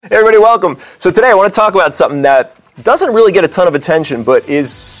everybody, welcome. So today I want to talk about something that doesn't really get a ton of attention, but is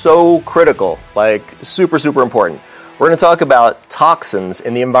so critical, like super, super important. We're going to talk about toxins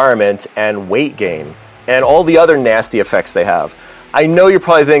in the environment and weight gain and all the other nasty effects they have. I know you're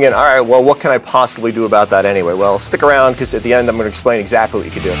probably thinking, all right, well, what can I possibly do about that anyway? Well, stick around because at the end I'm going to explain exactly what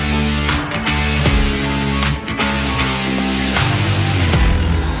you can do.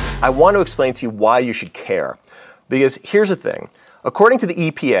 I want to explain to you why you should care. Because here's the thing. According to the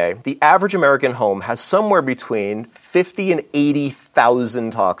EPA, the average American home has somewhere between 50 and 80,000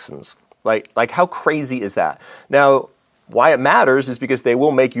 toxins. Like how crazy is that? Now, why it matters is because they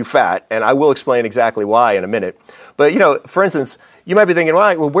will make you fat, and I will explain exactly why in a minute. But, for instance, you might be thinking,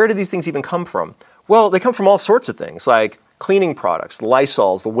 well, where do these things even come from? Well, they come from all sorts of things, like cleaning products, the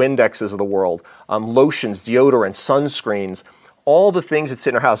Lysols, the Windexes of the world, lotions, deodorants, sunscreens, all the things that sit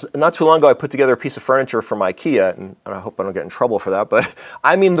in our house. Not too long ago, I put together a piece of furniture from IKEA, and I hope I don't get in trouble for that, but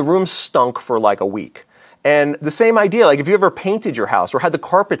I mean, the room stunk for like a week. And the same idea, like if you ever painted your house or had the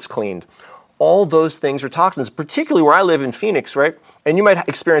carpets cleaned, all those things are toxins, particularly where I live in Phoenix, right? And you might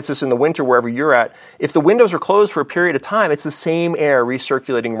experience this in the winter wherever you're at. If the windows are closed for a period of time, it's the same air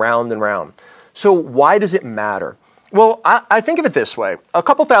recirculating round and round. So why does it matter? Well, I think of it this way. A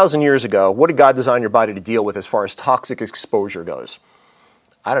couple thousand years ago, what did God design your body to deal with as far as toxic exposure goes?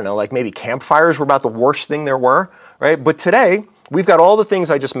 I don't know, like maybe campfires were about the worst thing there were, right? But today, we've got all the things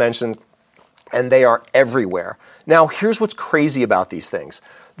I just mentioned, and they are everywhere. Now, here's what's crazy about these things.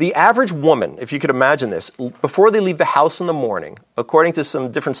 The average woman, if you could imagine this, before they leave the house in the morning, according to some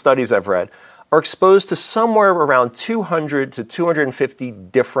different studies I've read, are exposed to somewhere around 200 to 250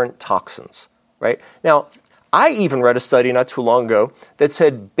 different toxins, right? Now, I even read a study not too long ago that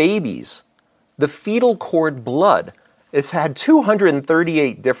said babies, the fetal cord blood, it's had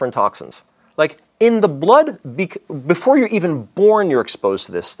 238 different toxins. Like in the blood, before you're even born, you're exposed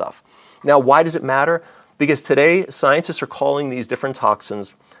to this stuff. Now, why does it matter? Because today, scientists are calling these different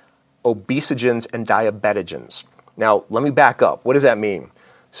toxins obesogens and diabetogens. Now, let me back up. What does that mean?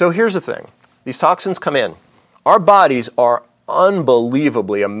 So here's the thing. These toxins come in. Our bodies are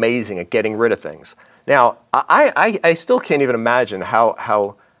unbelievably amazing at getting rid of things. Now, I still can't even imagine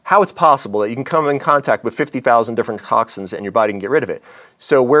how it's possible that you can come in contact with 50,000 different toxins and your body can get rid of it.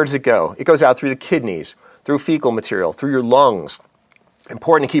 So where does it go? It goes out through the kidneys, through fecal material, through your lungs.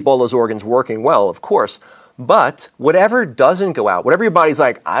 Important to keep all those organs working well, of course. But whatever doesn't go out, whatever your body's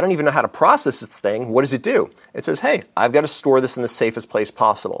like, I don't even know how to process this thing, what does it do? It says, hey, I've got to store this in the safest place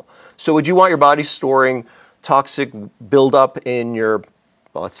possible. So would you want your body storing toxic buildup in your,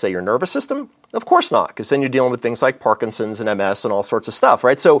 well, let's say your nervous system? Of course not, because then you're dealing with things like Parkinson's and MS and all sorts of stuff,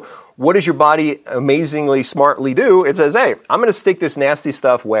 right? So what does your body amazingly smartly do? It says, hey, I'm going to stick this nasty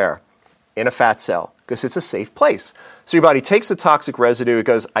stuff where? In a fat cell, because it's a safe place. So your body takes the toxic residue, it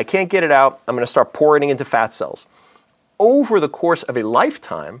goes, I can't get it out, I'm going to start pouring it into fat cells. Over the course of a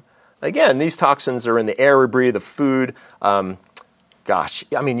lifetime, again, these toxins are in the air we breathe, the food, you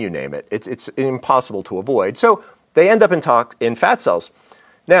name it. It's impossible to avoid. So they end up in fat cells.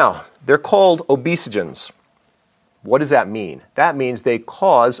 Now, they're called obesogens. What does that mean? That means they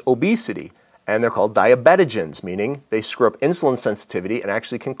cause obesity, and they're called diabetogens, meaning they screw up insulin sensitivity and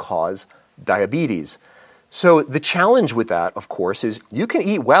actually can cause diabetes. So the challenge with that, of course, is you can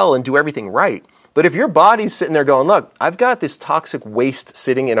eat well and do everything right, but if your body's sitting there going, look, I've got this toxic waste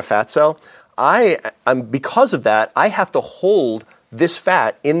sitting in a fat cell, because of that, I have to hold this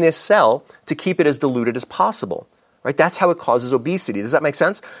fat in this cell to keep it as diluted as possible. Right? That's how it causes obesity. Does that make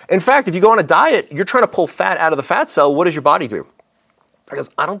sense? In fact, if you go on a diet, you're trying to pull fat out of the fat cell, what does your body do? It goes,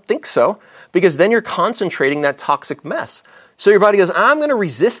 I don't think so, because then you're concentrating that toxic mess. So your body goes, I'm going to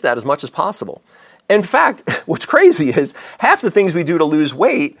resist that as much as possible. In fact, what's crazy is half the things we do to lose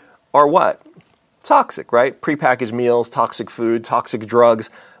weight are what? Toxic, right? Prepackaged meals, toxic food, toxic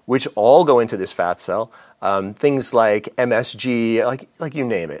drugs, which all go into this fat cell. Things like MSG, like you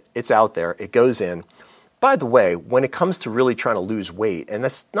name it. It's out there. It goes in. By the way, when it comes to really trying to lose weight, and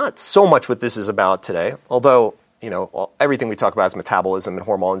that's not so much what this is about today, although, everything we talk about is metabolism and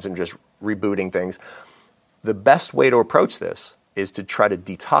hormones and just rebooting things, the best way to approach this is to try to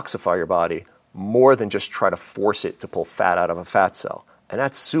detoxify your body more than just try to force it to pull fat out of a fat cell. And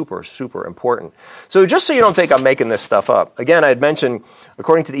that's super, super important. So just so you don't think I'm making this stuff up, again, I had mentioned,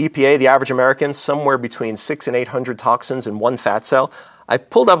 according to the EPA, the average American, somewhere between 600 and 800 toxins in one fat cell. I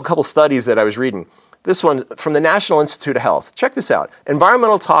pulled up a couple studies that I was reading. This one from the National Institute of Health. Check this out.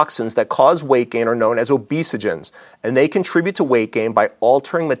 Environmental toxins that cause weight gain are known as obesogens, and they contribute to weight gain by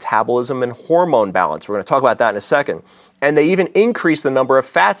altering metabolism and hormone balance. We're going to talk about that in a second. And they even increase the number of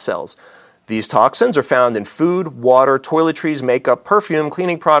fat cells. These toxins are found in food, water, toiletries, makeup, perfume,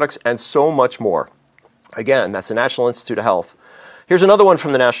 cleaning products, and so much more. Again, that's the National Institute of Health. Here's another one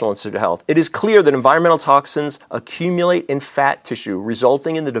from the National Institute of Health. It is clear that environmental toxins accumulate in fat tissue,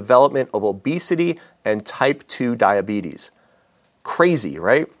 resulting in the development of obesity and type 2 diabetes. Crazy,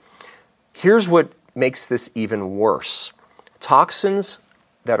 right? Here's what makes this even worse. Toxins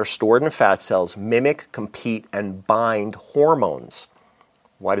that are stored in fat cells mimic, compete, and bind hormones.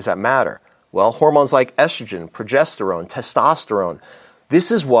 Why does that matter? Well, hormones like estrogen, progesterone, testosterone.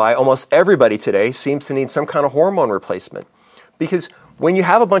 This is why almost everybody today seems to need some kind of hormone replacement. Because when you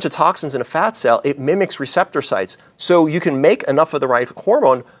have a bunch of toxins in a fat cell, it mimics receptor sites. So you can make enough of the right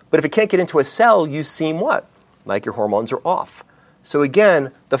hormone, but if it can't get into a cell, you seem what? Like your hormones are off. So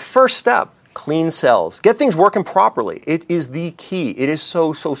again, the first step, clean cells. Get things working properly. It is the key. It is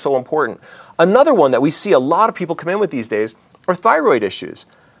so important. Another one that we see a lot of people come in with these days are thyroid issues.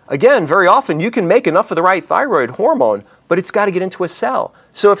 Again, very often you can make enough of the right thyroid hormone, but it's got to get into a cell.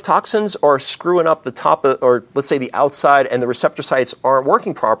 So if toxins are screwing up the top of, or let's say the outside, and the receptor sites aren't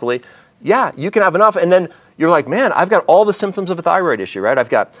working properly, yeah, you can have enough. And then you're like, man, I've got all the symptoms of a thyroid issue, right? I've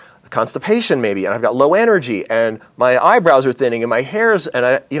got constipation maybe, and I've got low energy, and my eyebrows are thinning, and my hair's,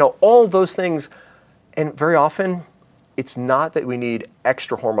 and all those things. And very often, it's not that we need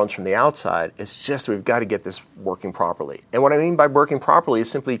extra hormones from the outside. It's just we've got to get this working properly. And what I mean by working properly is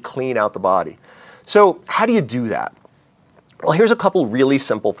simply clean out the body. So how do you do that? Well, here's a couple really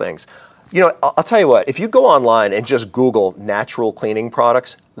simple things. I'll tell you what, if you go online and just Google natural cleaning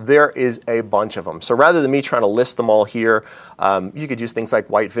products, there is a bunch of them. So rather than me trying to list them all here, you could use things like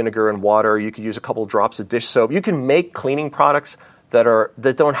white vinegar and water. You could use a couple drops of dish soap. You can make cleaning products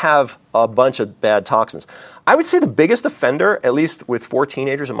that don't have a bunch of bad toxins. I would say the biggest offender, at least with 4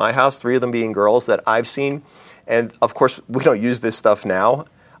 teenagers in my house, 3 of them being girls that I've seen, and of course we don't use this stuff now,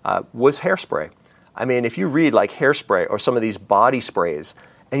 was hairspray. I mean, if you read like hairspray or some of these body sprays,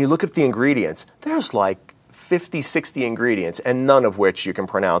 and you look at the ingredients, there's like 50, 60 ingredients, and none of which you can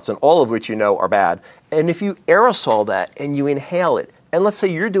pronounce, and all of which you know are bad. And if you aerosol that and you inhale it, and let's say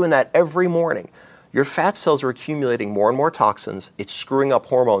you're doing that every morning, your fat cells are accumulating more and more toxins, it's screwing up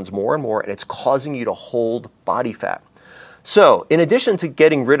hormones more and more, and it's causing you to hold body fat. So, in addition to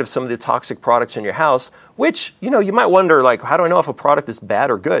getting rid of some of the toxic products in your house, which, you might wonder, like, how do I know if a product is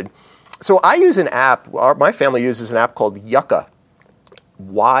bad or good? So I use an app, my family uses an app called Yucca,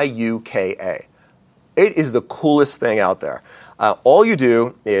 Y-U-K-A. It is the coolest thing out there. All you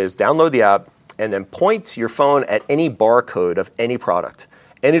do is download the app and then point your phone at any barcode of any product.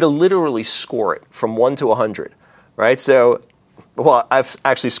 And it'll literally score it from 1 to 100, right? So, well, I've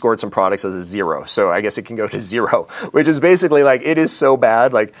actually scored some products as a 0, so I guess it can go to 0, which is basically like it is so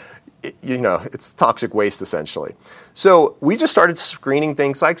bad, like, it's toxic waste essentially. So we just started screening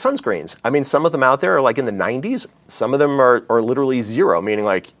things like sunscreens. I mean, some of them out there are like in the 90s. Some of them are literally 0, meaning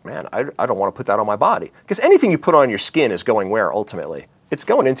like, man, I don't want to put that on my body. Because anything you put on your skin is going where ultimately? It's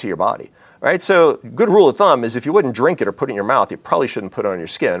going into your body. Right? So good rule of thumb is if you wouldn't drink it or put it in your mouth, you probably shouldn't put it on your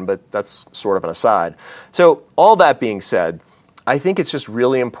skin, but that's sort of an aside. So all that being said, I think it's just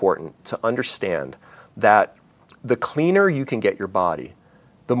really important to understand that the cleaner you can get your body,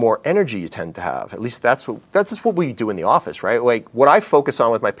 the more energy you tend to have. At least that's what we do in the office, right? Like what I focus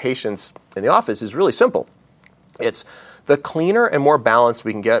on with my patients in the office is really simple. It's the cleaner and more balanced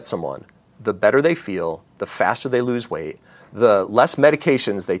we can get someone, the better they feel, the faster they lose weight, the less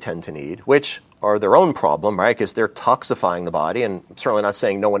medications they tend to need, which are their own problem, right? Because they're toxifying the body, and I'm certainly not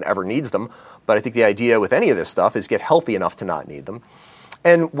saying no one ever needs them, but I think the idea with any of this stuff is get healthy enough to not need them.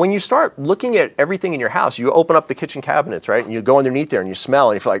 And when you start looking at everything in your house, you open up the kitchen cabinets, right? And you go underneath there and you smell,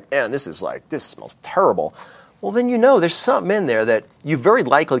 and you feel like, man, this smells terrible. Well, then there's something in there that you very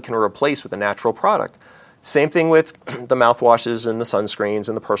likely can replace with a natural product. Same thing with the mouthwashes and the sunscreens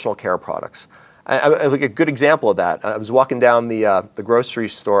and the personal care products. Like a good example of that, I was walking down the grocery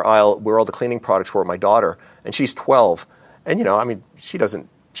store aisle where all the cleaning products were with my daughter, and she's 12. And,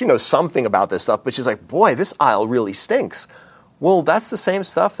 she knows something about this stuff, but she's like, boy, this aisle really stinks. Well, that's the same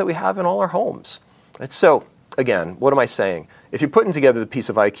stuff that we have in all our homes. Right? So, again, what am I saying? If you're putting together the piece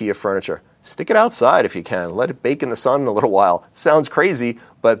of IKEA furniture, stick it outside if you can. Let it bake in the sun a little while. It sounds crazy,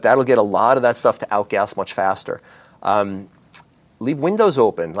 but that'll get a lot of that stuff to outgas much faster. Leave windows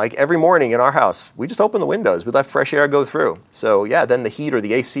open. Like every morning in our house, we just open the windows. We let fresh air go through. So yeah, then the heat or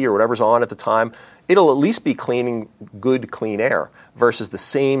the AC or whatever's on at the time, it'll at least be cleaning good, clean air versus the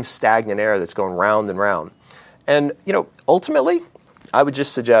same stagnant air that's going round and round. And, ultimately, I would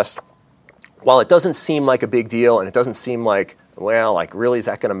just suggest, while it doesn't seem like a big deal and it doesn't seem like, well, like really is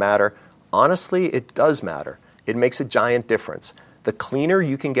that going to matter? Honestly, it does matter. It makes a giant difference. The cleaner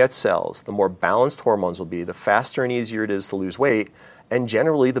you can get cells, the more balanced hormones will be, the faster and easier it is to lose weight, and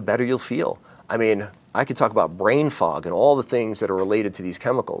generally the better you'll feel. I mean, I could talk about brain fog and all the things that are related to these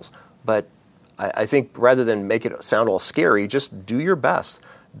chemicals, but I think rather than make it sound all scary, just do your best.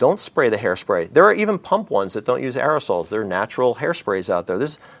 Don't spray the hairspray. There are even pump ones that don't use aerosols. There are natural hairsprays out there.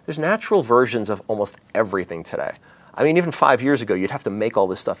 There's natural versions of almost everything today. I mean, even 5 years ago, you'd have to make all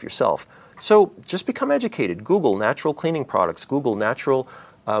this stuff yourself. So just become educated. Google natural cleaning products. Google natural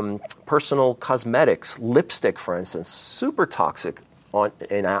personal cosmetics. Lipstick, for instance, super toxic on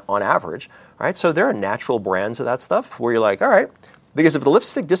average. Right? So there are natural brands of that stuff where you're like, all right, because if the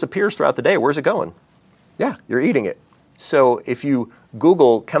lipstick disappears throughout the day, where's it going? Yeah, you're eating it. So if you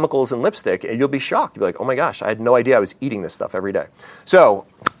Google chemicals in lipstick, you'll be shocked. You'll be like, oh my gosh, I had no idea I was eating this stuff every day. So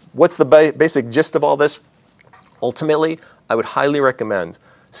what's the basic gist of all this? Ultimately, I would highly recommend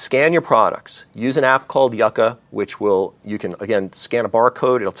scan your products. Use an app called Yucca, which you can, again, scan a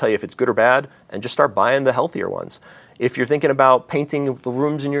barcode. It'll tell you if it's good or bad, and just start buying the healthier ones. If you're thinking about painting the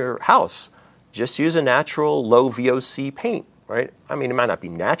rooms in your house, just use a natural low VOC paint, right? I mean, it might not be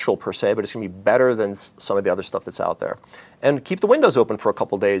natural per se, but it's going to be better than some of the other stuff that's out there. And keep the windows open for a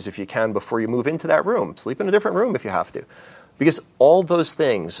couple days if you can before you move into that room. Sleep in a different room if you have to. Because all those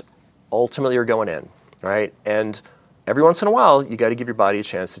things ultimately are going in, right? And every once in a while, you got to give your body a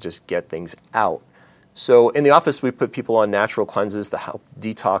chance to just get things out. So in the office, we put people on natural cleanses to help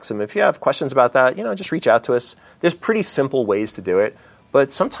detox them. If you have questions about that, just reach out to us. There's pretty simple ways to do it.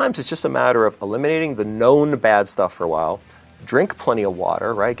 But sometimes it's just a matter of eliminating the known bad stuff for a while. Drink plenty of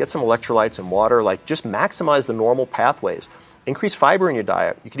water, right? Get some electrolytes and water. Like, just maximize the normal pathways. Increase fiber in your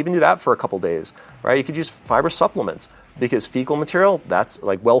diet. You could even do that for a couple days, right? You could use fiber supplements because fecal material, that's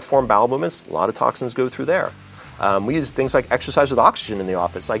like well-formed bowel movements. A lot of toxins go through there. We use things like exercise with oxygen in the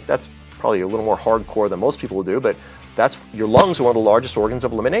office. Like, that's probably a little more hardcore than most people will do, but your lungs are one of the largest organs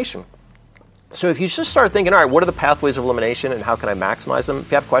of elimination. So if you just start thinking, all right, what are the pathways of elimination and how can I maximize them?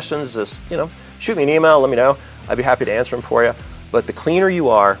 If you have questions, just, shoot me an email, let me know. I'd be happy to answer them for you. But the cleaner you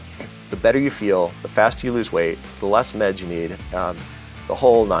are, the better you feel, the faster you lose weight, the less meds you need, the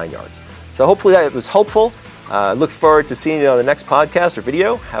whole 9 yards. So hopefully that was helpful. Look forward to seeing you on the next podcast or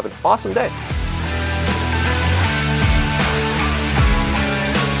video. Have an awesome day.